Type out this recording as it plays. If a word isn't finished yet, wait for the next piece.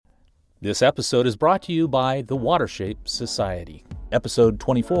This episode is brought to you by the Watershape Society. Episode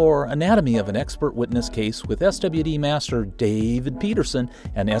 24, Anatomy of an Expert Witness Case with SWD Master David Peterson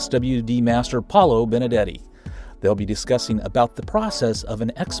and SWD Master Paulo Benedetti. They'll be discussing about the process of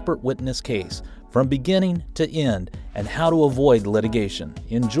an expert witness case, from beginning to end, and how to avoid litigation.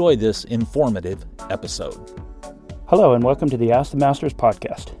 Enjoy this informative episode. Hello and welcome to the Ask the Masters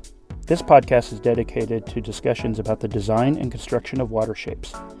podcast. This podcast is dedicated to discussions about the design and construction of water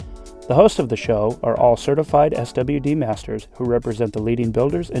shapes. The hosts of the show are all certified SWD masters who represent the leading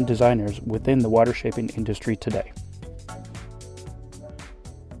builders and designers within the water shaping industry today.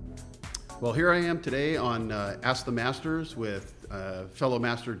 Well, here I am today on Ask the Masters with fellow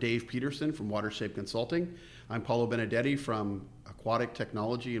master Dave Peterson from Watershape Consulting. I'm Paulo Benedetti from Aquatic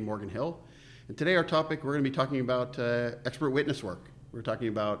Technology in Morgan Hill. And today our topic, we're going to be talking about expert witness work. We're talking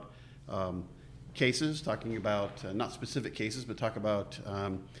about cases, talking about not specific cases, but talk about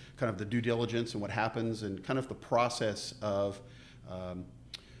kind of the due diligence and what happens and kind of the process of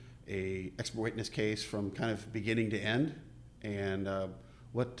a expert witness case from kind of beginning to end, and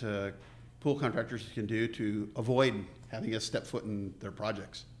what pool contractors can do to avoid having us step foot in their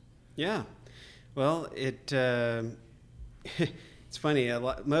projects. Yeah, well, it's funny.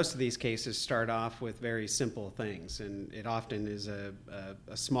 Most of these cases start off with very simple things, and it often is a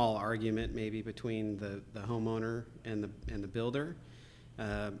small argument, maybe between the homeowner and the builder.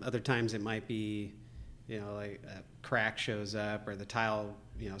 Other times it might be, like a crack shows up or the tile,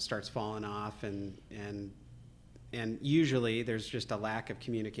 starts falling off, and usually there's just a lack of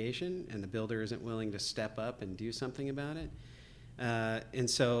communication, and the builder isn't willing to step up and do something about it. And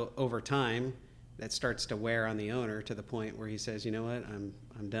so over time, that starts to wear on the owner to the point where he says, you know what,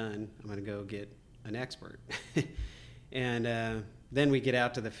 I'm done. I'm going to go get an expert. And then we get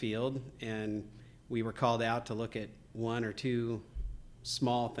out to the field, and we were called out to look at one or two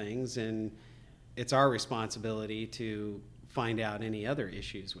small things, and it's our responsibility to find out any other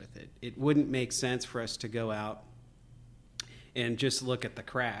issues with it. It wouldn't make sense for us to go out and just look at the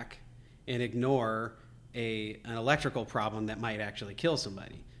crack and ignore an electrical problem that might actually kill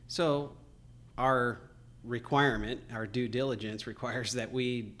somebody. So our requirement, our due diligence requires that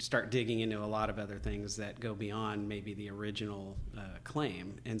we start digging into a lot of other things that go beyond maybe the original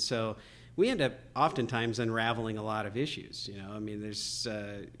claim. And so we end up oftentimes unraveling a lot of issues. There's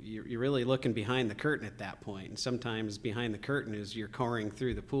you're really looking behind the curtain at that point. And sometimes behind the curtain is you're coring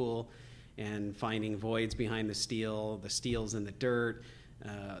through the pool and finding voids behind the steel's in the dirt.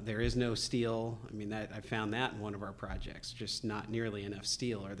 There is no steel. I found that in one of our projects, just not nearly enough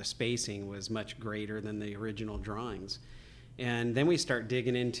steel, or the spacing was much greater than the original drawings. And then we start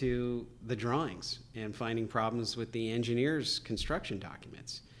digging into the drawings and finding problems with the engineer's construction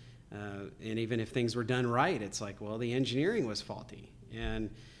documents. And even if things were done right, it's like, well, the engineering was faulty. And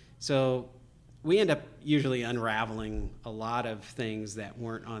so we end up usually unraveling a lot of things that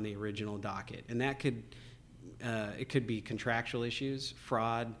weren't on the original docket. And that it could be contractual issues,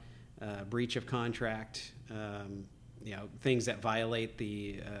 fraud, breach of contract, things that violate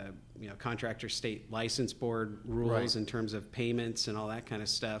the contractor state license board rules, right, in terms of payments and all that kind of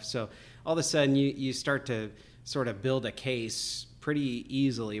stuff. So all of a sudden you start to sort of build a case pretty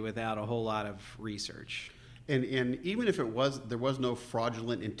easily without a whole lot of research. And even if there was no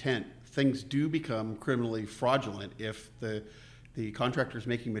fraudulent intent, things do become criminally fraudulent if the contractor is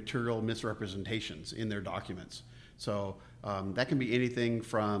making material misrepresentations in their documents. So that can be anything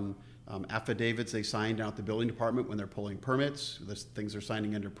from affidavits they signed down at the building department when they're pulling permits, the things they're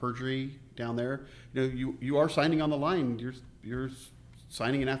signing under perjury down there. You are signing on the line. You're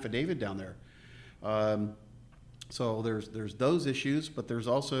signing an affidavit down there. So there's those issues, but there's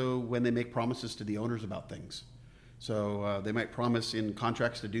also when they make promises to the owners about things. So they might promise in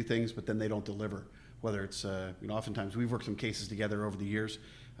contracts to do things, but then they don't deliver. Whether it's, oftentimes we've worked some cases together over the years.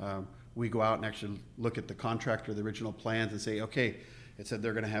 We go out and actually look at the contract or the original plans and say, okay, it said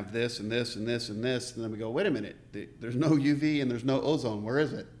they're going to have this and this and this and this. And then we go, wait a minute, there's no UV and there's no ozone. Where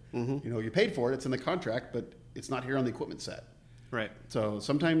is it? Mm-hmm. You paid for it. It's in the contract, but it's not here on the equipment set. Right. So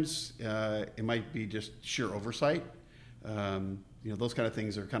sometimes it might be just sheer oversight. Those kind of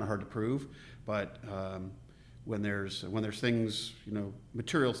things are kind of hard to prove. But when there's things,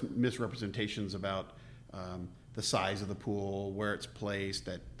 material misrepresentations about the size of the pool, where it's placed,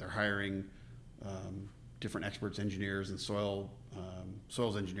 that they're hiring different experts, engineers, and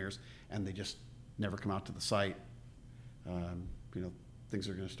soils engineers, and they just never come out to the site, things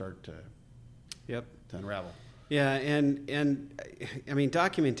are going to start to unravel. Yeah, and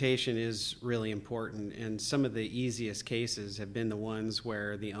documentation is really important, and some of the easiest cases have been the ones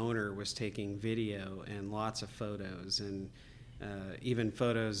where the owner was taking video and lots of photos, and even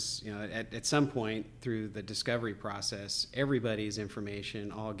photos, at some point through the discovery process, everybody's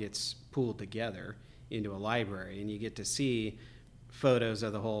information all gets pooled together into a library, and you get to see photos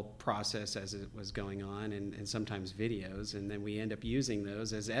of the whole process as it was going on, and sometimes videos, and then we end up using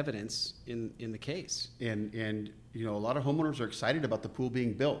those as evidence in the case. And a lot of homeowners are excited about the pool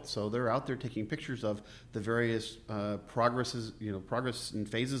being built, so they're out there taking pictures of the various progress and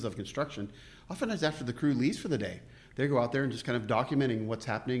phases of construction. Oftentimes after the crew leaves for the day, they go out there and just kind of documenting what's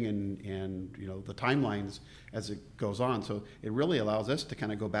happening and the timelines as it goes on. So it really allows us to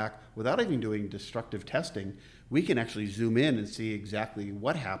kind of go back without even doing destructive testing. We can actually zoom in and see exactly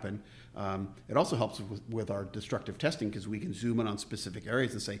what happened. It also helps with our destructive testing because we can zoom in on specific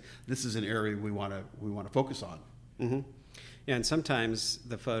areas and say this is an area we want to focus on. Mm-hmm. Yeah, and sometimes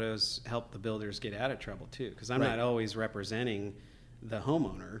the photos help the builders get out of trouble too, because I'm not always representing the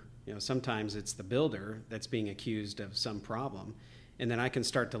homeowner. Sometimes it's the builder that's being accused of some problem, and then I can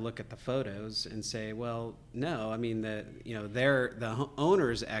start to look at the photos and say, well, no, I mean the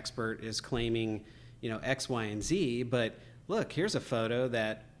owner's expert is claiming X, Y, and Z, but look, here's a photo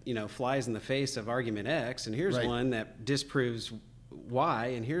that flies in the face of argument X, and here's one that disproves Y,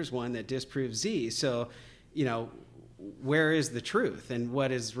 and here's one that disproves Z. So, where is the truth, and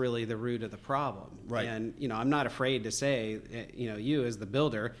what is really the root of the problem? Right. And I'm not afraid to say, you as the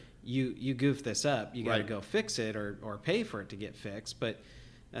builder, you goofed this up, you got to go fix it or pay for it to get fixed. But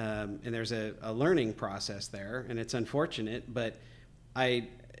and there's a learning process there, and it's unfortunate, but I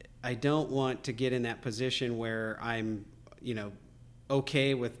don't want to get in that position where I'm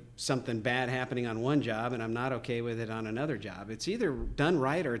okay with something bad happening on one job and I'm not okay with it on another job. It's either done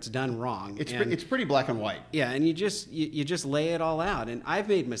right or it's done wrong. It's pretty black and white. Yeah, and you just lay it all out. And I've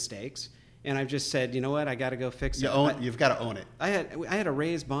made mistakes, and I've just said, you know what, I got to go fix it. You've got to own it. I had a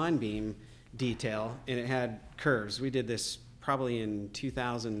raised bond beam detail, and it had curves. We did this probably in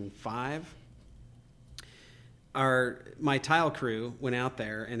 2005. My tile crew went out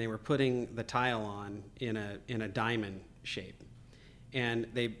there, and they were putting the tile on in a diamond shape, and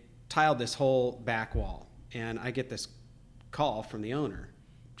they tiled this whole back wall. And I get this call from the owner,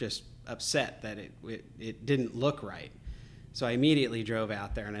 just upset that it didn't look right. So I immediately drove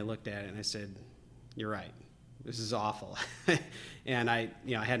out there and I looked at it and I said, "You're right. This is awful." And I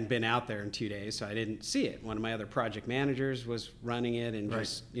hadn't been out there in 2 days, so I didn't see it. One of my other project managers was running it, and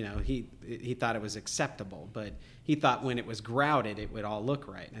just he thought it was acceptable, but he thought when it was grouted it would all look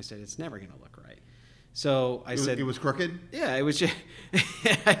right. And I said, "It's never going to look right." So I said, "It was crooked." Yeah, it was just,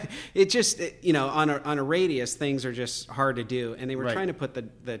 on a radius, things are just hard to do. And they were trying to put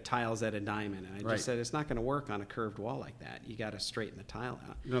the tiles at a diamond, and I just said, it's not going to work on a curved wall like that. You got to straighten the tile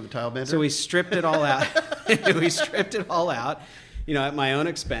out. You don't have a tile bender? So we stripped it all out. At my own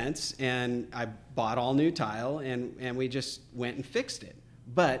expense, and I bought all new tile, and we just went and fixed it.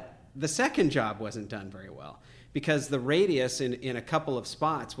 But the second job wasn't done very well because the radius in a couple of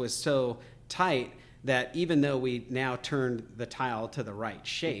spots was so tight that even though we now turned the tile to the right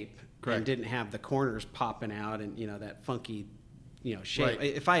shape and didn't have the corners popping out and that funky shape.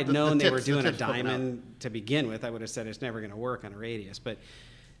 If I had known they were doing a diamond to begin with, I would have said it's never going to work on a radius. But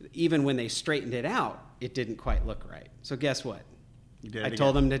even when they straightened it out, it didn't quite look right. So guess what? I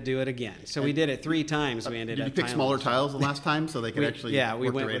told them to do it again. So we did it 3 times. We ended up. Did you pick smaller tiles the last time so they could actually? Yeah,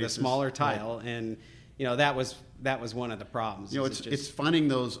 we went with a smaller tile, and that was one of the problems. It's finding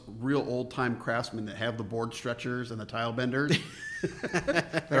those real old time craftsmen that have the board stretchers and the tile benders.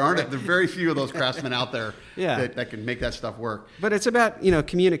 There are very few of those craftsmen out there that can make that stuff work. But it's about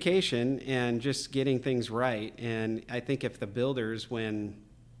communication and just getting things right. And I think if the builders, when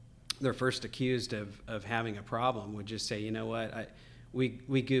they're first accused of having a problem, would just say, you know what,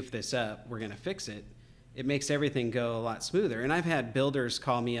 we goofed this up, we're going to fix it, it makes everything go a lot smoother. And I've had builders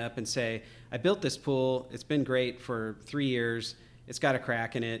call me up and say, I built this pool, it's been great for 3 years, it's got a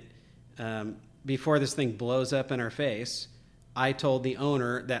crack in it. Before this thing blows up in our face, I told the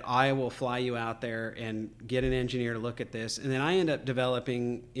owner that I will fly you out there and get an engineer to look at this. And then I end up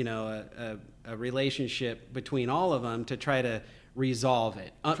developing, a relationship between all of them to try to resolve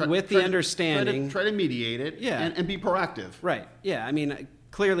it with the understanding. Try to mediate it and be proactive. Right. Yeah. I mean,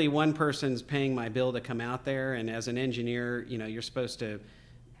 clearly one person's paying my bill to come out there. And as an engineer, you're supposed to,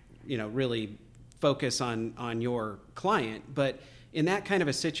 really focus on your client. But in that kind of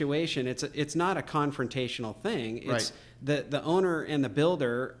a situation, it's not a confrontational thing. It's the owner and the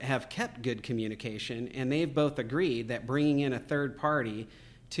builder have kept good communication, and they've both agreed that bringing in a third party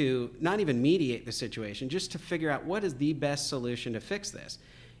to not even mediate the situation, just to figure out what is the best solution to fix this.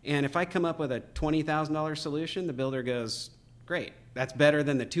 And if I come up with a $20,000 solution, the builder goes, Great. That's better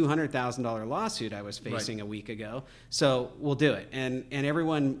than the $200,000 lawsuit I was facing a week ago. So we'll do it. And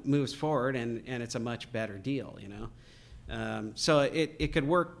everyone moves forward, and it's a much better deal, you know. So it could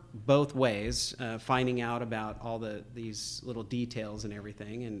work both ways, finding out about all these little details and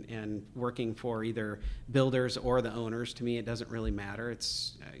everything, and working for either builders or the owners. To me, it doesn't really matter.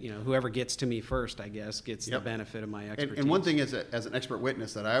 It's whoever gets to me first, I guess, gets the benefit of my expertise. And one thing as an expert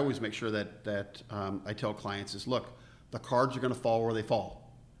witness that I always make sure that I tell clients is, look, the cards are going to fall where they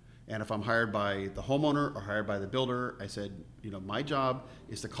fall. And if I'm hired by the homeowner or hired by the builder, I said, my job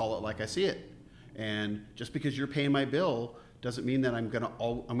is to call it like I see it. And just because you're paying my bill doesn't mean that I'm going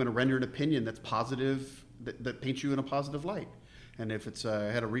to render an opinion that's positive, that paints you in a positive light. And if it's I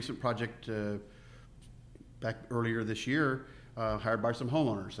had a recent project back earlier this year, hired by some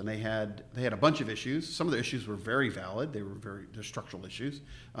homeowners, and they had a bunch of issues. Some of the issues were very valid; they're structural issues.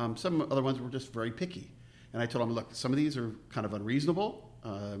 Some other ones were just very picky. And I told him, look, some of these are kind of unreasonable.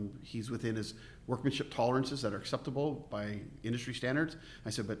 He's within his workmanship tolerances that are acceptable by industry standards. I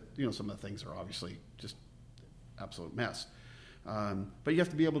said, but some of the things are obviously just absolute mess. But you have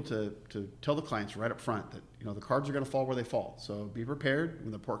to be able to tell the clients right up front that the cards are going to fall where they fall. So be prepared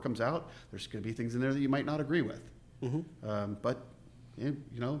when the report comes out. There's going to be things in there that you might not agree with. Mm-hmm.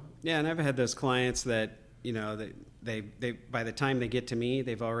 Yeah, and I've had those clients that they by the time they get to me,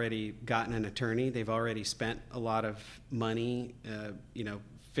 they've already gotten an attorney. They've already spent a lot of money,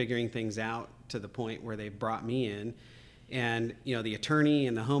 figuring things out to the point where they brought me in. And, the attorney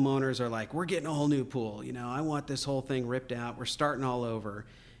and the homeowners are like, we're getting a whole new pool. I want this whole thing ripped out. We're starting all over.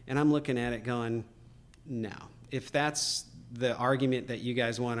 And I'm looking at it going, no. If that's the argument that you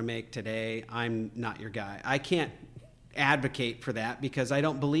guys want to make today, I'm not your guy. I can't advocate for that because I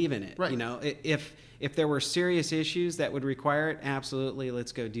don't believe in it. Right. If there were serious issues that would require it, absolutely,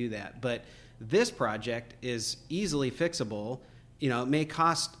 let's go do that. But this project is easily fixable. It may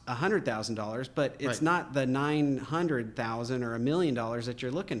cost $100,000, but it's not the $900,000 or $1 million that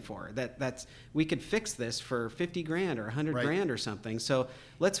you're looking for. That's we could fix this for $50,000 or $100,000 or something. So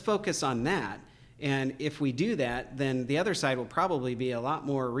let's focus on that. And if we do that, then the other side will probably be a lot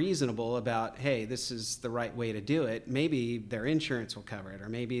more reasonable about, hey, this is the right way to do it. Maybe their insurance will cover it, or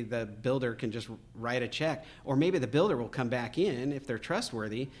maybe the builder can just write a check, or maybe the builder will come back in, if they're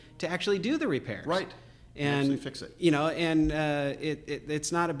trustworthy, to actually do the repairs. Right. And fix it.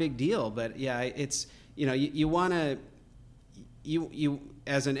 It's not a big deal, but yeah, it's you want to you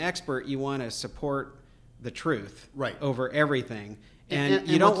as an expert, you want to support the truth over everything. And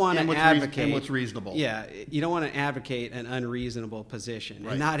you don't want to advocate. And what's reasonable. Yeah, you don't want to advocate an unreasonable position.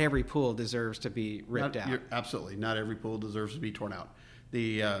 Right. And not every pool deserves to be ripped out. Absolutely. Not every pool deserves to be torn out.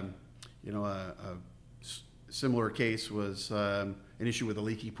 A similar case was an issue with a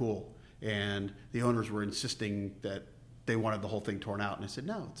leaky pool. And the owners were insisting that they wanted the whole thing torn out. And I said,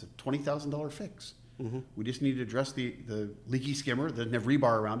 no, it's a $20,000 fix. Mm-hmm. We just need to address the leaky skimmer that doesn't have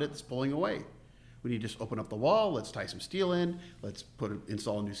rebar around it that's pulling away. We need to just open up the wall. Let's tie some steel in. Let's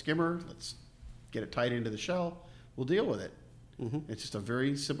install a new skimmer. Let's get it tied into the shell. We'll deal with it. Mm-hmm. It's just a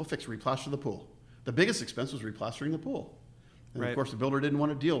very simple fix. Replaster the pool. The biggest expense was replastering the pool. And of course, the builder didn't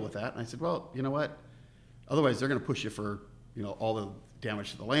want to deal with that. And I said, well, you know what? Otherwise, they're going to push you for all the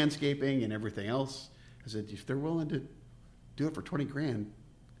damage to the landscaping and everything else. I said, if they're willing to do it for $20,000,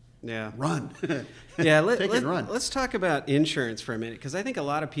 run. Run. Let's talk about insurance for a minute, because I think a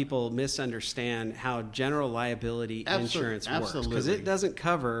lot of people misunderstand how general liability insurance works, because it doesn't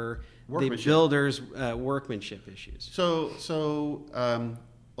cover the builder's workmanship issues. So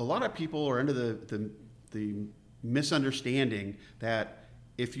a lot of people are under the misunderstanding that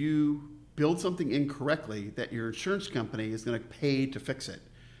if you build something incorrectly, that your insurance company is going to pay to fix it.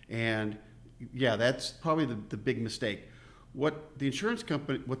 And that's probably the big mistake. What the insurance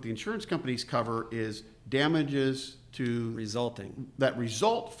companies cover is damages that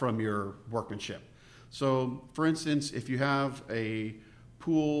result from your workmanship. So, for instance, if you have a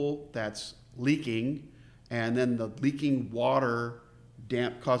pool that's leaking, and then the leaking water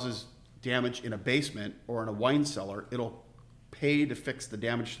causes damage in a basement or in a wine cellar, it'll pay to fix the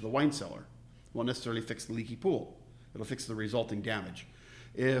damage to the wine cellar. It won't necessarily fix the leaky pool. It'll fix the resulting damage.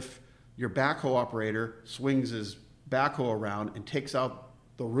 If your backhoe operator swings his backhoe around and takes out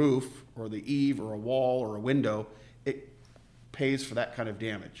the roof or the eave or a wall or a window, it pays for that kind of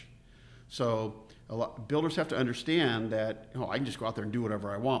damage. So builders have to understand that I can just go out there and do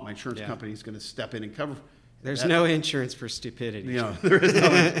whatever I want. My insurance company is going to step in and cover. There's no insurance for stupidity. There is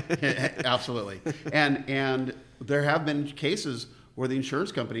no. Absolutely. And there have been cases where the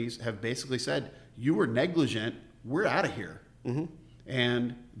insurance companies have basically said, you were negligent, we're out of here. Mm-hmm.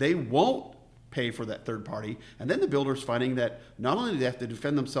 And they won't pay for that third party. And then the builder's finding that not only do they have to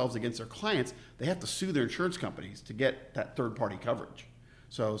defend themselves against their clients, they have to sue their insurance companies to get that third party coverage.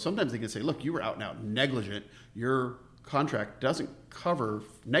 So sometimes they can say, look, you were out and out negligent. Your contract doesn't cover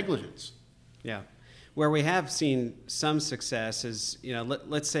negligence. Yeah. Where we have seen some success is,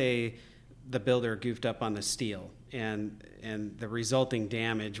 let's say the builder goofed up on the steel and the resulting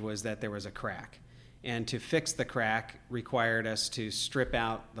damage was that there was a crack. And to fix the crack required us to strip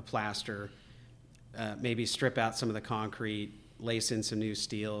out the plaster, maybe strip out some of the concrete, lace in some new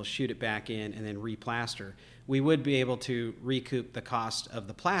steel, shoot it back in, and then replaster. We would be able to recoup the cost of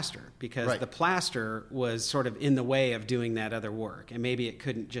the plaster because the plaster was sort of in the way of doing that other work. And maybe it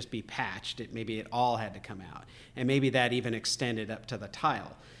couldn't just be patched. Maybe it all had to come out. And maybe that even extended up to the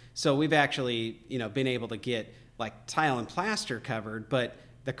tile. So we've actually, been able to get like tile and plaster covered, but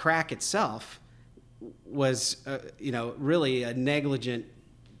the crack itself was, really a negligent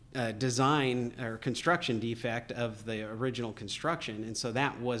design or construction defect of the original construction, and so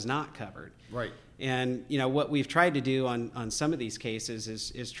that was not covered. Right. And what we've tried to do on some of these cases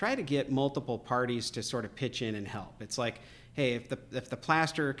is try to get multiple parties to sort of pitch in and help. It's like, hey, if the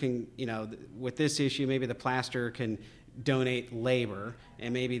plaster can, with this issue, maybe the plaster can donate labor,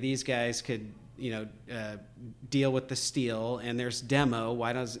 and maybe these guys could deal with the steel, and there's demo.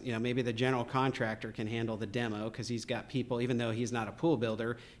 Why does, maybe the general contractor can handle the demo because he's got people, even though he's not a pool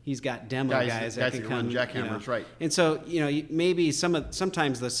builder, he's got demo guys that can come. Jackhammers, right. And so, maybe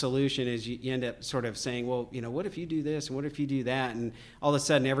sometimes the solution is you end up sort of saying, well, what if you do this and what if you do that? And all of a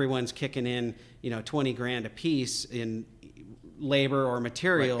sudden everyone's kicking in, $20,000 a piece in labor or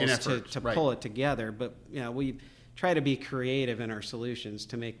materials to pull it together. But, we try to be creative in our solutions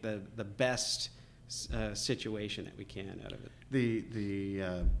to make the best situation that we can out of it.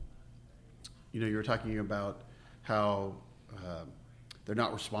 You were talking about how they're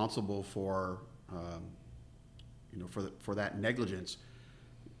not responsible for for that negligence.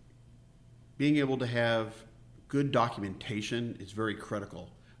 Being able to have good documentation is very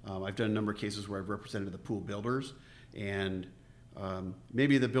critical. I've done a number of cases where I've represented the pool builders, and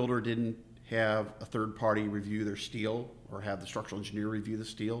maybe the builder didn't have a third party review their steel or have the structural engineer review the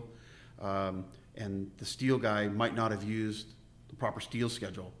steel. And the steel guy might not have used the proper steel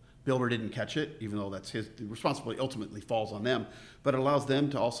schedule. Builder didn't catch it, even though that's the responsibility ultimately falls on them. But it allows them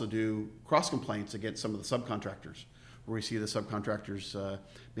to also do cross complaints against some of the subcontractors, where we see the subcontractors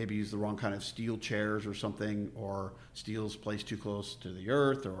maybe use the wrong kind of steel chairs or something, or steel's placed too close to the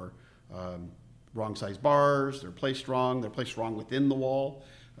earth, or wrong size bars, they're placed wrong within the wall.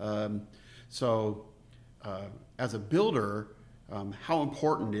 So as a builder, how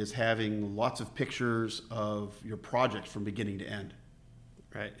important is having lots of pictures of your project from beginning to end?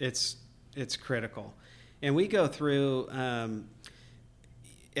 Right. It's critical. And we go through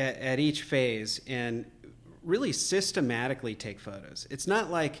at each phase and really systematically take photos. It's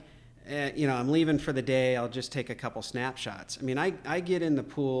not like, I'm leaving for the day, I'll just take a couple snapshots. I mean, I get in the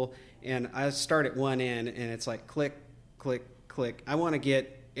pool and I start at one end and it's like click, click, click. I want to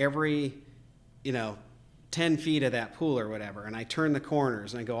get every 10 feet of that pool or whatever, and I turn the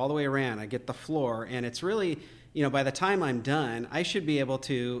corners and I go all the way around, I get the floor, and it's really, by the time I'm done, I should be able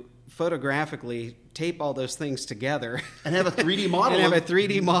to photographically tape all those things together and have a 3D model and have a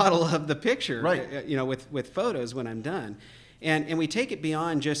 3D model of the picture, right? With photos when I'm done. And we take it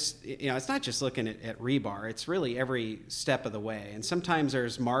beyond just, it's not just looking at rebar, it's really every step of the way. And sometimes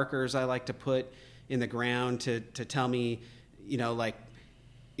there's markers I like to put in the ground to tell me,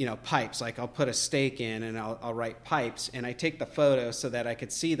 pipes. Like I'll put a stake in and I'll write pipes, and I take the photo so that I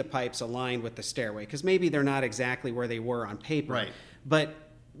could see the pipes aligned with the stairway, because maybe they're not exactly where they were on paper. Right. But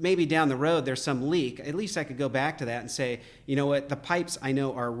maybe down the road there's some leak. At least I could go back to that and say, you know what, the pipes I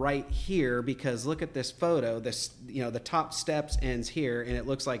know are right here because look at this photo. This, the top steps ends here and it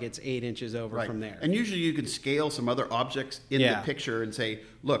looks like it's 8 inches over from there. And usually you can scale some other objects in the picture and say,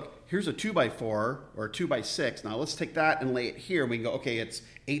 look, here's a 2x4 or a 2x6. Now let's take that and lay it here. And we can go, okay, it's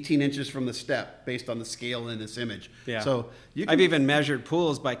 18 inches from the step based on the scale in this image. Yeah. So I've even measured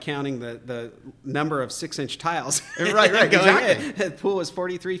pools by counting the number of 6-inch tiles. Right, exactly. The pool is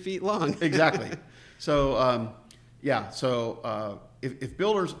 43 feet long. Exactly. So, if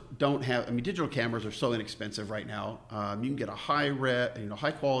builders don't have, digital cameras are so inexpensive right now. You can get a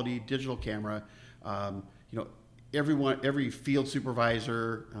high quality digital camera. Every field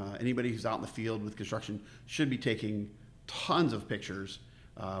supervisor, anybody who's out in the field with construction should be taking tons of pictures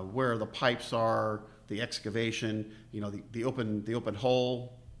where the pipes are, the excavation, the open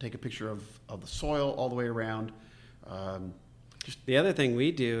hole. Take a picture of the soil all the way around. The other thing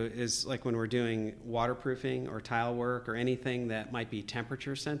we do is, like when we're doing waterproofing or tile work or anything that might be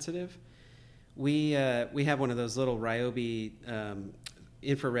temperature sensitive, we have one of those little Ryobi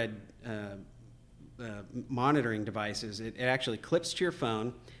infrared monitoring devices. It actually clips to your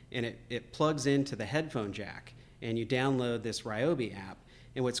phone, and it plugs into the headphone jack, and you download this Ryobi app.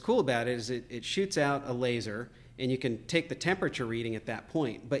 And what's cool about it is it shoots out a laser, and you can take the temperature reading at that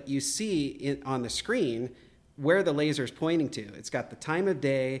point. But you see on the screen where the laser is pointing to. It's got the time of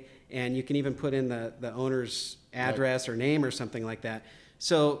day, and you can even put in the owner's address or name or something like that.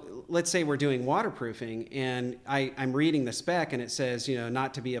 So let's say we're doing waterproofing, and I'm reading the spec, and it says,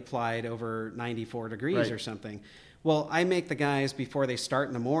 not to be applied over 94 degrees or something. Well, I make the guys, before they start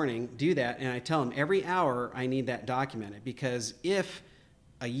in the morning, do that, and I tell them every hour I need that documented, because if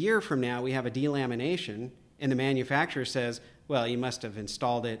a year from now we have a delamination and the manufacturer says, well, you must have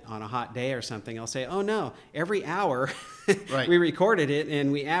installed it on a hot day or something, I'll say, oh no, every hour we recorded it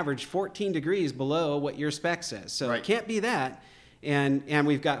and we averaged 14 degrees below what your spec says. So it can't be that. And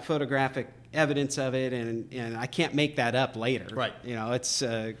we've got photographic evidence of it, and I can't make that up later. Right. It's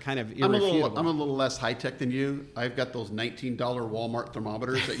kind of irrefutable. I'm a little less high tech than you. I've got those $19 Walmart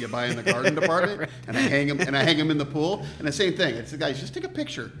thermometers that you buy in the garden department, and I hang them in the pool. And the same thing. It's the guys, just take a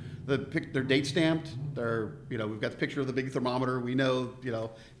picture. They're date stamped. We've got the picture of the big thermometer. We know,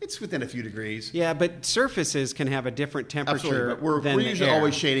 it's within a few degrees. Yeah, but surfaces can have a different temperature. Absolutely, but we're usually air.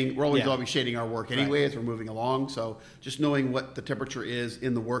 always shading. We're always shading our work anyway as we're moving along. So just knowing what the temperature is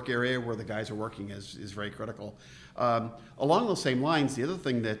in the work area where the guys are working is very critical. Along those same lines, the other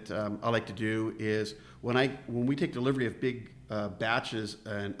thing that I like to do is when we take delivery of big batches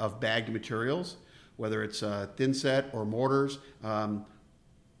of bagged materials, whether it's thin set or mortars.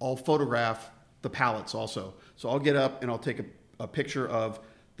 I'll photograph the pallets also. So I'll get up and I'll take a picture of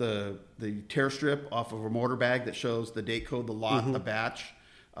the tear strip off of a mortar bag that shows the date code, the lot, the batch.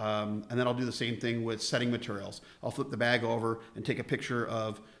 And then I'll do the same thing with setting materials. I'll flip the bag over and take a picture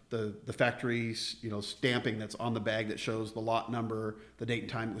of the factory stamping that's on the bag that shows the lot number, the date and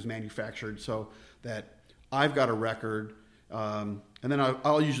time it was manufactured, so that I've got a record. And then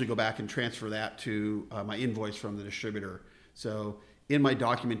I'll usually go back and transfer that to my invoice from the distributor. So in my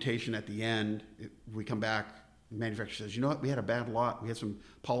documentation at the end, we come back, the manufacturer says, you know what, we had a bad lot. We had some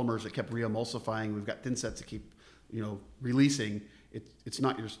polymers that kept re-emulsifying. We've got thin sets that keep, releasing. It's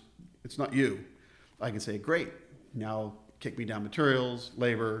not you. I can say, great, now kick me down materials,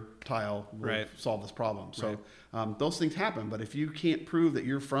 labor, tile, we'll solve this problem. So those things happen, but if you can't prove that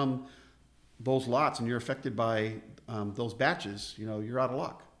you're from those lots and you're affected by those batches, you're out of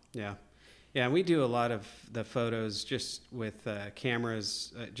luck. Yeah. Yeah, and we do a lot of the photos just with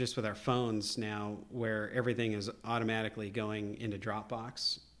cameras, just with our phones now, where everything is automatically going into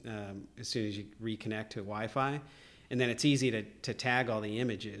Dropbox as soon as you reconnect to Wi-Fi. And then it's easy to tag all the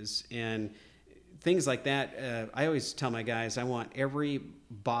images. And things like that, I always tell my guys, I want every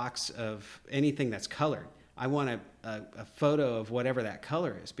box of anything that's colored. I want a photo of whatever that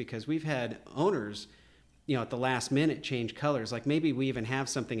color is, because we've had owners at the last minute change colors. Like maybe we even have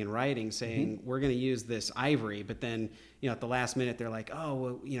something in writing saying we're going to use this ivory, but then, at the last minute they're like, oh,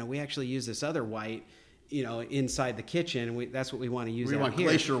 well, we actually use this other white, inside the kitchen, and that's what we want to use. We want here.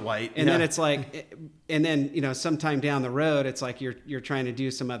 Glacier white. And then it's like, and then, sometime down the road, it's like you're trying to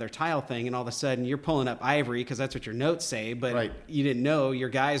do some other tile thing, and all of a sudden you're pulling up ivory because that's what your notes say, but you didn't know your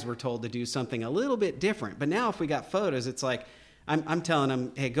guys were told to do something a little bit different. But now if we got photos, it's like, I'm telling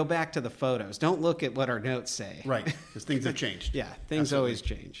them, hey, go back to the photos. Don't look at what our notes say. Right, because things have changed. Yeah, things always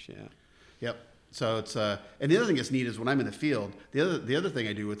change. Yeah. Yep. So it's and the other thing that's neat is when I'm in the field, the other thing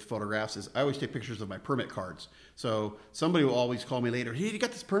I do with photographs is I always take pictures of my permit cards. So somebody will always call me later. Hey, you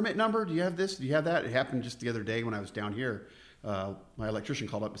got this permit number? Do you have this? Do you have that? It happened just the other day when I was down here. My electrician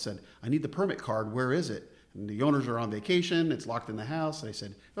called up and said, I need the permit card. Where is it? And the owners are on vacation. It's locked in the house. And I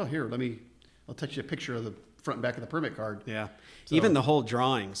said, oh, here, I'll text you a picture of the front and back of the permit card. Yeah. So, even the whole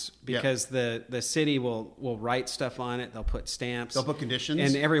drawings, because the city will write stuff on it. They'll put stamps. They'll put conditions.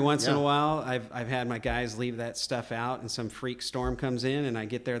 And every once in a while, I've had my guys leave that stuff out, and some freak storm comes in, and I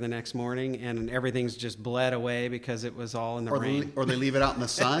get there the next morning, and everything's just bled away because it was all in the rain. Or they leave it out in the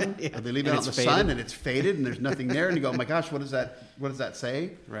sun. Or they leave it out in the sun, and it's faded, and there's nothing there, and you go, oh my gosh, what does that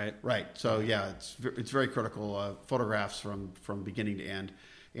say? Right. Right. So it's very critical. Photographs from beginning to end,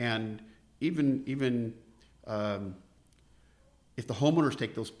 and even if the homeowners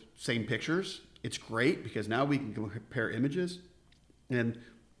take those same pictures, it's great because now we can compare images. And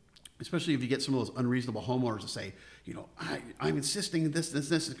especially if you get some of those unreasonable homeowners to say, I'm insisting this.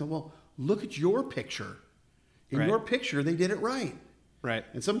 And go, well, look at your picture. In your picture, they did it right. Right.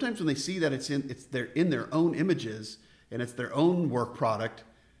 And sometimes when they see that they're in their own images and it's their own work product,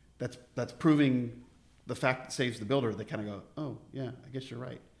 that's proving the fact that saves the builder. They kind of go, oh yeah, I guess you're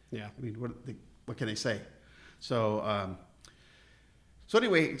right. Yeah. I mean, what can they say? So, so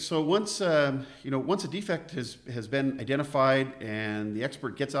anyway, so once once a defect has been identified and the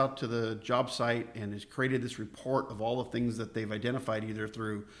expert gets out to the job site and has created this report of all the things that they've identified, either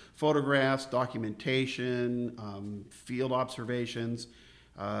through photographs, documentation, field observations.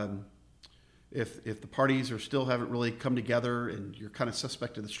 If the parties haven't really come together and you're kind of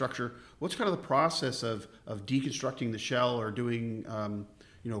suspect of the structure, what's kind of the process of deconstructing the shell or doing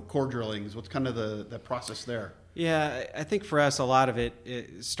core drillings? What's kind of the process there? Yeah, I think for us, a lot of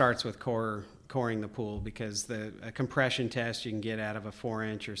it starts with coring the pool, because a compression test you can get out of a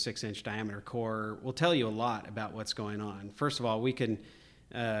 4-inch or 6-inch diameter core will tell you a lot about what's going on. First of all, we can,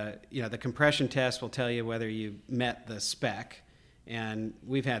 the compression test will tell you whether you met the spec. And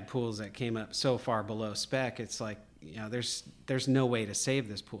we've had pools that came up so far below spec, it's like, there's no way to save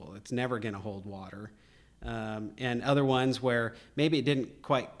this pool. It's never going to hold water. And other ones where maybe it didn't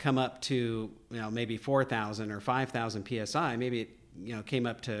quite come up to, maybe 4,000 or 5,000 PSI, maybe it, came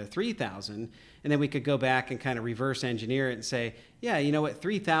up to 3,000. And then we could go back and kind of reverse engineer it and say, yeah, you know what,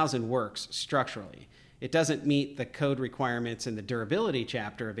 3,000 works structurally. It doesn't meet the code requirements in the durability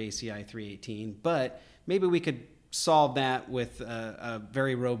chapter of ACI 318, but maybe we could solve that with a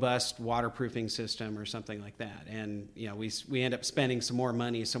very robust waterproofing system or something like that. And we end up spending some more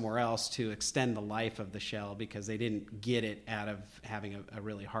money somewhere else to extend the life of the shell, because they didn't get it out of having a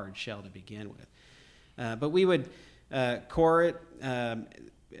really hard shell to begin with. But we would core it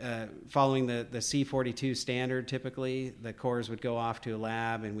following the C42 standard. Typically the cores would go off to a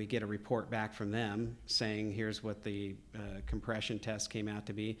lab and we get a report back from them saying here's what the compression test came out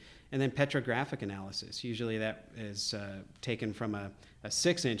to be. And then petrographic analysis. Usually that is taken from a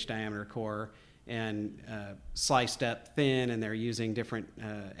 6-inch diameter core and sliced up thin, and they're using different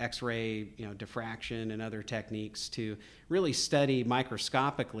X-ray, diffraction and other techniques to really study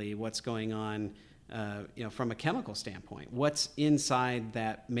microscopically what's going on, from a chemical standpoint. What's inside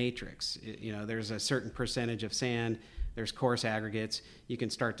that matrix? There's a certain percentage of sand, there's coarse aggregates. You can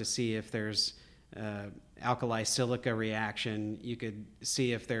start to see if there's alkali silica reaction. You could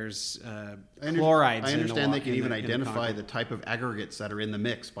see if there's chlorides. I understand they can even identify identify the type of aggregates that are in the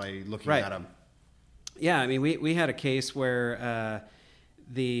mix by looking at them. Yeah, I mean, we had a case where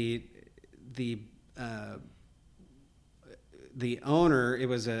the owner, it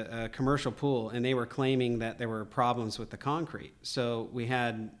was a commercial pool, and they were claiming that there were problems with the concrete. So we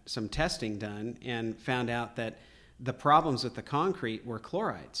had some testing done and found out that the problems with the concrete were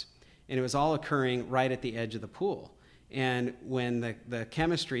chlorides. And it was all occurring right at the edge of the pool. And when the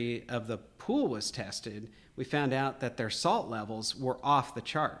chemistry of the pool was tested, we found out that their salt levels were off the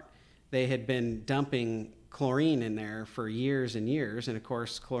chart. They had been dumping chlorine in there for years and years, and of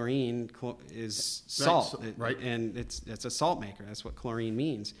course chlorine is salt, right. And it's a salt maker. That's what chlorine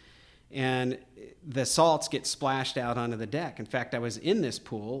means. And the salts get splashed out onto the deck. In fact, I was in this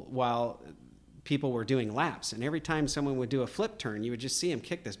pool while people were doing laps, and every time someone would do a flip turn, you would just see them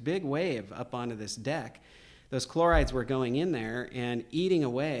kick this big wave up onto this deck. Those chlorides were going in there and eating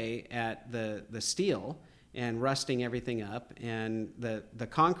away at the steel and rusting everything up, and the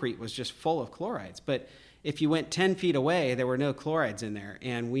concrete was just full of chlorides. But if you went 10 feet away, there were no chlorides in there,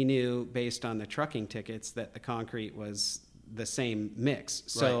 and we knew based on the trucking tickets that the concrete was the same mix.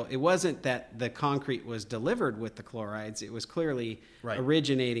 So It wasn't that the concrete was delivered with the chlorides, it was clearly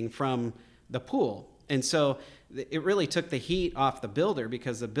originating from the pool. And so it really took the heat off the builder,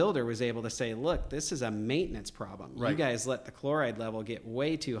 because the builder was able to say, look, this is a maintenance problem. You guys let the chloride level get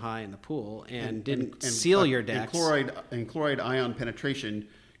way too high in the pool and didn't seal your decks. And chloride ion penetration,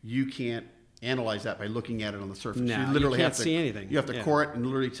 you can't analyze that by looking at it on the surface. No, you literally can't have to see anything. You have to core it and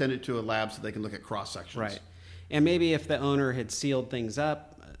literally send it to a lab so they can look at cross sections. Right. And maybe if the owner had sealed things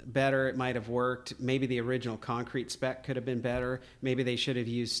up better, it might have worked. Maybe the original concrete spec could have been better. Maybe they should have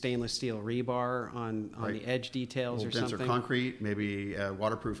used stainless steel rebar on the edge details or denser something. Concrete, maybe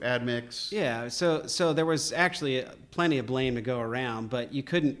waterproof admix. Yeah. So there was actually plenty of blame to go around, but you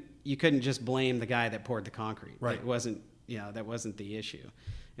couldn't just blame the guy that poured the concrete. Right. It wasn't. That wasn't the issue.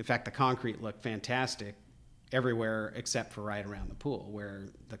 In fact, the concrete looked fantastic everywhere except for right around the pool, where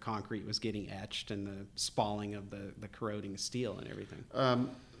the concrete was getting etched and the spalling of the corroding steel and everything.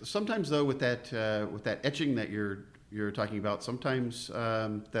 Sometimes, though, with that etching that you're talking about, sometimes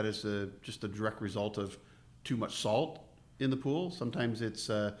that is just a direct result of too much salt in the pool. Sometimes it's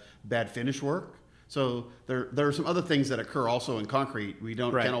bad finish work. So there are some other things that occur also in concrete. We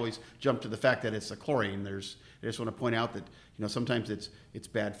can't always jump to the fact that it's a chlorine. I just want to point out that sometimes it's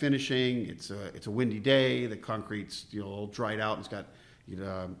bad finishing. It's a windy day. The concrete's all dried out and it's got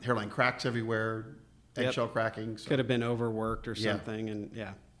hairline cracks everywhere, eggshell cracking. So. Could have been overworked or something, and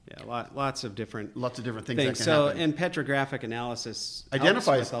Yeah, lots of different things that can so, happen. and petrographic analysis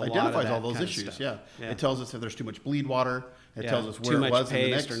identifies all those issues. Yeah. It tells us if there's too much bleed water. It tells us where too it much was paste in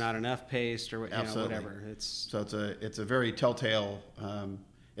the mix. or not enough paste or whatever. So it's a very telltale.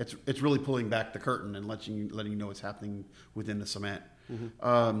 It's really pulling back the curtain and letting you know what's happening within the cement.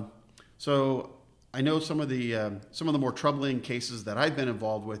 Mm-hmm. So I know some of the more troubling cases that I've been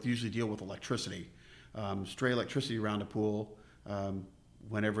involved with usually deal with electricity, stray electricity around a pool.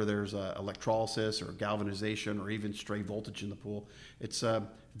 Whenever there's electrolysis or galvanization or even stray voltage in the pool, it's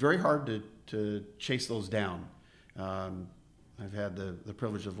very hard to chase those down. I've had the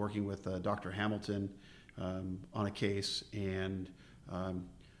privilege of working with Dr. Hamilton on a case, and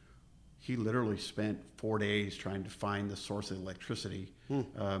he literally spent 4 days trying to find the source of electricity,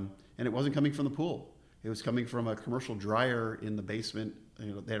 and it wasn't coming from the pool. It was coming from a commercial dryer in the basement.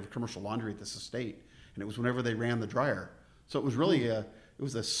 They have a commercial laundry at this estate, and it was whenever they ran the dryer. So it was really it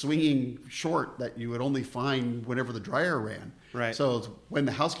was a swinging short that you would only find whenever the dryer ran. Right. So when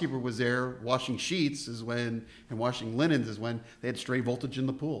the housekeeper was there washing sheets and washing linens is when they had stray voltage in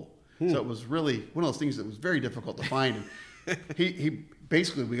the pool. So it was really one of those things that was very difficult to find. And he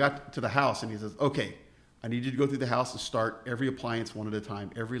basically, we got to the house and he says, okay, I need you to go through the house and start every appliance one at a time,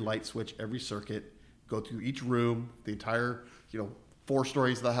 every light switch, every circuit, go through each room, the entire, 4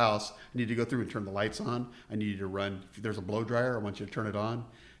 stories of the house. I need to go through and turn the lights on. I need you to run, if there's a blow dryer, I want you to turn it on.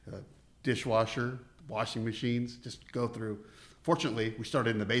 Dishwasher, washing machines, just go through. Fortunately, we started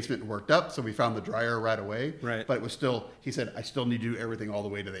in the basement and worked up, so we found the dryer right away. Right. But it was still, he said, I still need to do everything all the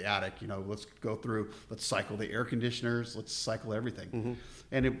way to the attic. Let's go through, let's cycle the air conditioners, let's cycle everything. Mm-hmm.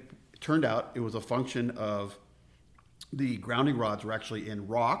 And it turned out it was a function of the grounding rods were actually in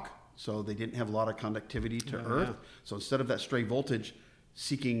rock, so they didn't have a lot of conductivity to earth. Yeah. So instead of that stray voltage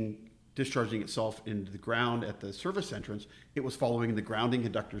discharging itself into the ground at the service entrance, it was following the grounding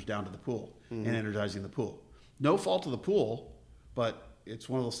conductors down to the pool and energizing the pool. No fault of the pool, but it's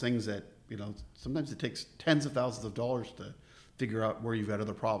one of those things that, sometimes it takes tens of thousands of dollars to figure out where you've got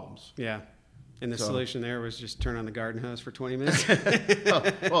other problems. Yeah. And the solution there was just turn on the garden hose for 20 minutes.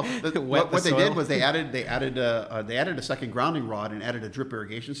 What they did was they added a second grounding rod and added a drip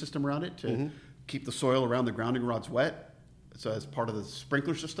irrigation system around it to keep the soil around the grounding rods wet. So as part of the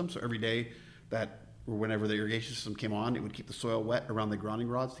sprinkler system, so every day whenever the irrigation system came on, it would keep the soil wet around the grounding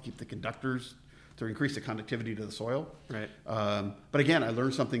rods to keep the conductors, to increase the conductivity to the soil. Right. But again, I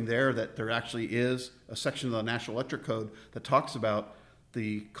learned something there, that there actually is a section of the National Electric Code that talks about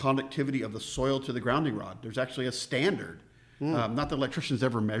the conductivity of the soil to the grounding rod. There's actually a standard. Not that electricians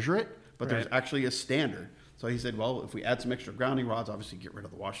ever measure it, but there's actually a standard. So he said, well, if we add some extra grounding rods, obviously get rid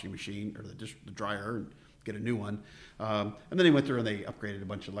of the washing machine or the dryer and get a new one. And then they went through and they upgraded a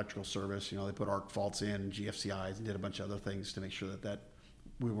bunch of electrical service. They put arc faults in, GFCIs, and did a bunch of other things to make sure that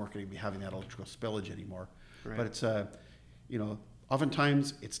we weren't going to be having that electrical spillage anymore. Right. But it's,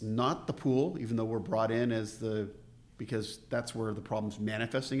 oftentimes it's not the pool, even though we're brought in because that's where the problem's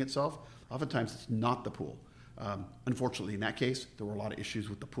manifesting itself. Oftentimes it's not the pool. Unfortunately, in that case, there were a lot of issues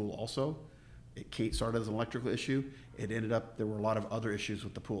with the pool also. It started as an electrical issue. It ended up, there were a lot of other issues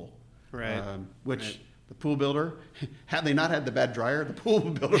with the pool. Right. The pool builder, had they not had the bad dryer, the pool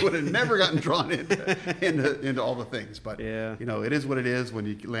builder would have never gotten drawn into all the things. But, it is what it is when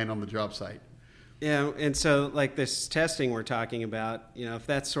you land on the job site. Yeah, and so like this testing we're talking about, if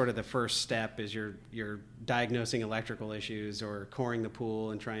that's sort of the first step is you're diagnosing electrical issues or coring the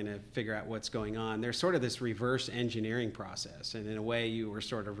pool and trying to figure out what's going on, there's sort of this reverse engineering process. And in a way, you were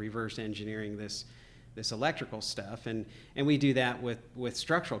sort of reverse engineering this electrical stuff. And we do that with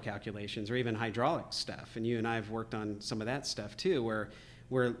structural calculations or even hydraulic stuff. And you and I have worked on some of that stuff too, where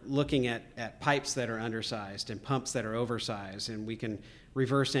we're looking at pipes that are undersized and pumps that are oversized, and we can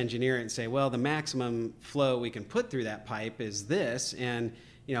reverse engineer it and say, well, the maximum flow we can put through that pipe is this, and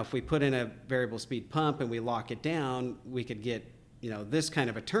if we put in a variable speed pump and we lock it down, we could get this kind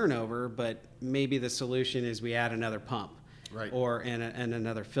of a turnover, but maybe the solution is we add another pump. Right. Or and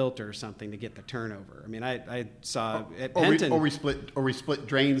another filter or something to get the turnover. I mean, I saw at Penton, or we split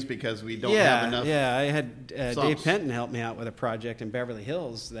drains because we don't have enough. Yeah, I had Dave Penton help me out with a project in Beverly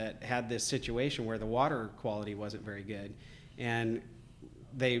Hills that had this situation where the water quality wasn't very good, and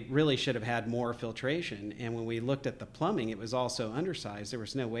they really should have had more filtration. And when we looked at the plumbing, it was also undersized. There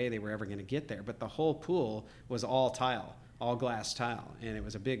was no way they were ever going to get there. But the whole pool was all tile. All glass tile, and it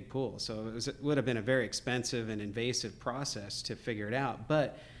was a big pool. So it would have been a very expensive and invasive process to figure it out.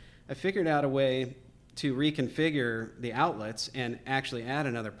 But I figured out a way to reconfigure the outlets and actually add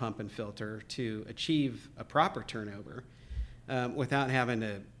another pump and filter to achieve a proper turnover without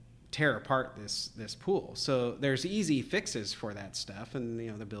having tear apart this pool. So there's easy fixes for that stuff,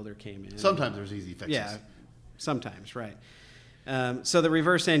 and the builder came in. Sometimes there's easy fixes. Yeah, sometimes, right. So the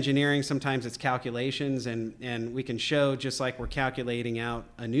reverse engineering, sometimes it's calculations, and we can show, just like we're calculating out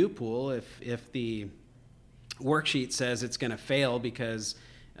a new pool, if the worksheet says it's going to fail because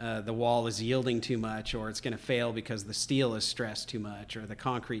the wall is yielding too much, or it's going to fail because the steel is stressed too much, or the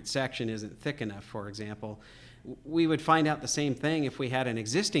concrete section isn't thick enough, for example. We would find out the same thing if we had an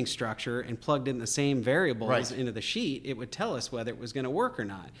existing structure and plugged in the same variables into the sheet. It would tell us whether it was going to work or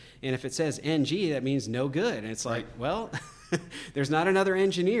not. And if it says NG, that means no good. And it's like, well, there's not another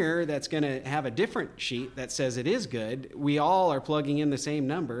engineer that's going to have a different sheet that says it is good. We all are plugging in the same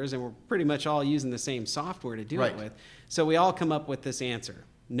numbers, and we're pretty much all using the same software to do it with. So we all come up with this answer,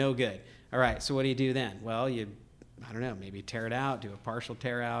 no good. All right, so what do you do then? Well, I don't know, maybe tear it out, do a partial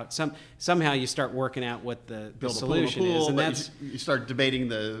tear out. Somehow you start working out what the solution is. And that's you start debating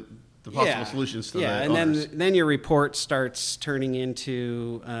the possible solutions to the and owners. then your report starts turning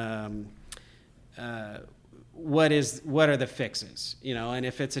into what are the fixes, and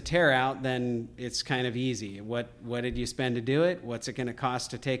if it's a tear out, then it's kind of easy. What did you spend to do it? What's it going to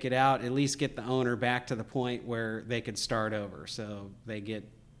cost to take it out? At least get the owner back to the point where they could start over, so they get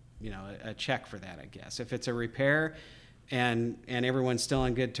a check for that, I guess. If it's a repair and everyone's still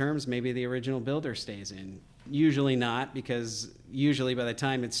on good terms, maybe the original builder stays in. Usually not, because usually by the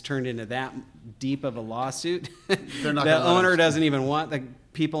time it's turned into that deep of a lawsuit, the owner doesn't even want the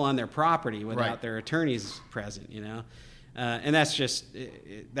people on their property without their attorneys present, and that's just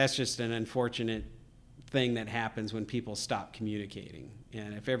an unfortunate thing that happens when people stop communicating.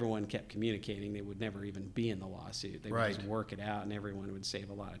 And if everyone kept communicating, they would never even be in the lawsuit. They would just work it out, and everyone would save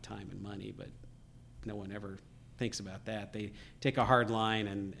a lot of time and money. But no one ever thinks about that. They take a hard line,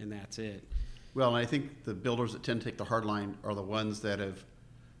 and that's it. Well, and I think the builders that tend to take the hard line are the ones that have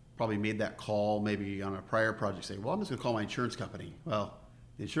probably made that call maybe on a prior project, say, well, I'm just going to call my insurance company. Well,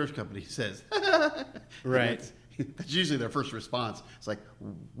 the insurance company says, right. That's usually their first response. It's like,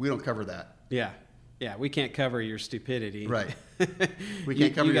 we don't cover that. Yeah, we can't cover your stupidity. Right. We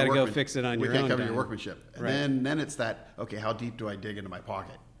can't cover you your got to go fix it on your own. We can't cover time. your workmanship. And then it's that, okay, how deep do I dig into my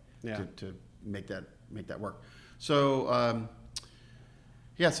pocket to make that work? So,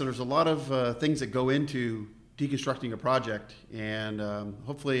 so there's a lot of things that go into deconstructing a project, and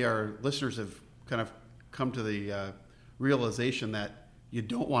hopefully our listeners have kind of come to the realization that you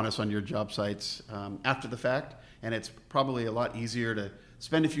don't want us on your job sites after the fact, and it's probably a lot easier to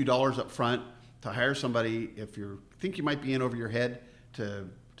spend a few dollars up front to hire somebody if you think you might be in over your head, to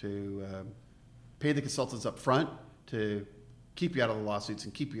pay the consultants up front to keep you out of the lawsuits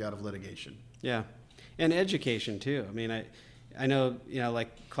and keep you out of litigation. Yeah, and education too. I mean, I know,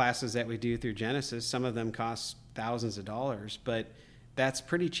 like classes that we do through Genesis, some of them cost thousands of dollars, but that's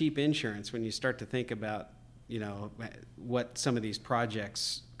pretty cheap insurance when you start to think about, what some of these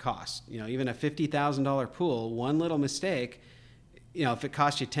projects cost. Even a $50,000 pool, one little mistake, if it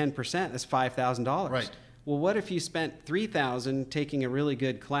costs you 10%, that's $5,000. Right. Well, what if you spent $3,000 taking a really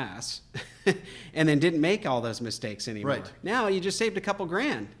good class and then didn't make all those mistakes anymore? Right. Now you just saved a couple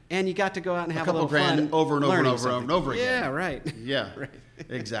grand, and you got to go out and have a little fun over and over and over something. and over again. Yeah, right. Yeah, right.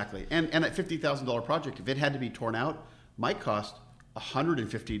 Exactly. And that $50,000 project, if it had to be torn out, might cost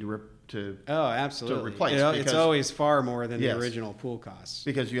 $150 to absolutely. to replace. It's always far more than the original pool costs.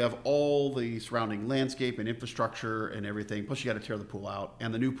 Because you have all the surrounding landscape and infrastructure and everything, plus you got to tear the pool out,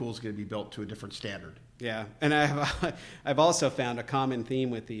 and the new pool is going to be built to a different standard. Yeah, and I've also found a common theme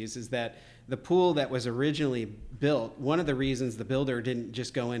with these is that the pool that was originally built, one of the reasons the builder didn't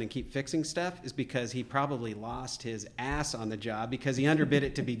just go in and keep fixing stuff is because he probably lost his ass on the job because he underbid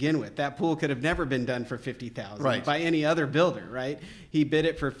it to begin with. That pool could have never been done for $50,000 by any other builder, right? He bid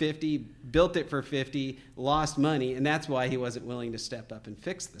it for $50,000, built it for $50,000, lost money, and that's why he wasn't willing to step up and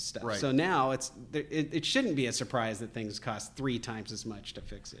fix the stuff. Right. So now it shouldn't be a surprise that things cost 3 times as much to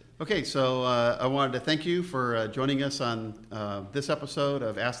fix it. Okay, so I wanted to thank you for joining us on this episode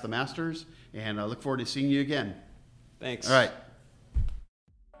of Ask the Masters, and I look forward to seeing you again. Thanks. All right.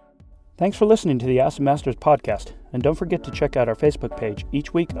 Thanks for listening to the Ask the Masters podcast, and don't forget to check out our Facebook page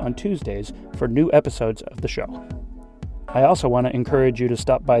each week on Tuesdays for new episodes of the show. I also want to encourage you to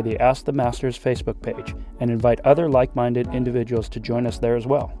stop by the Ask the Masters Facebook page and invite other like-minded individuals to join us there as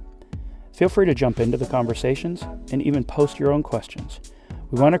well. Feel free to jump into the conversations and even post your own questions.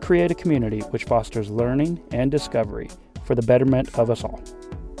 We want to create a community which fosters learning and discovery for the betterment of us all.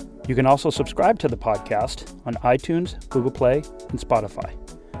 You can also subscribe to the podcast on iTunes, Google Play, and Spotify.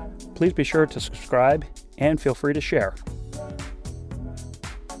 Please be sure to subscribe and feel free to share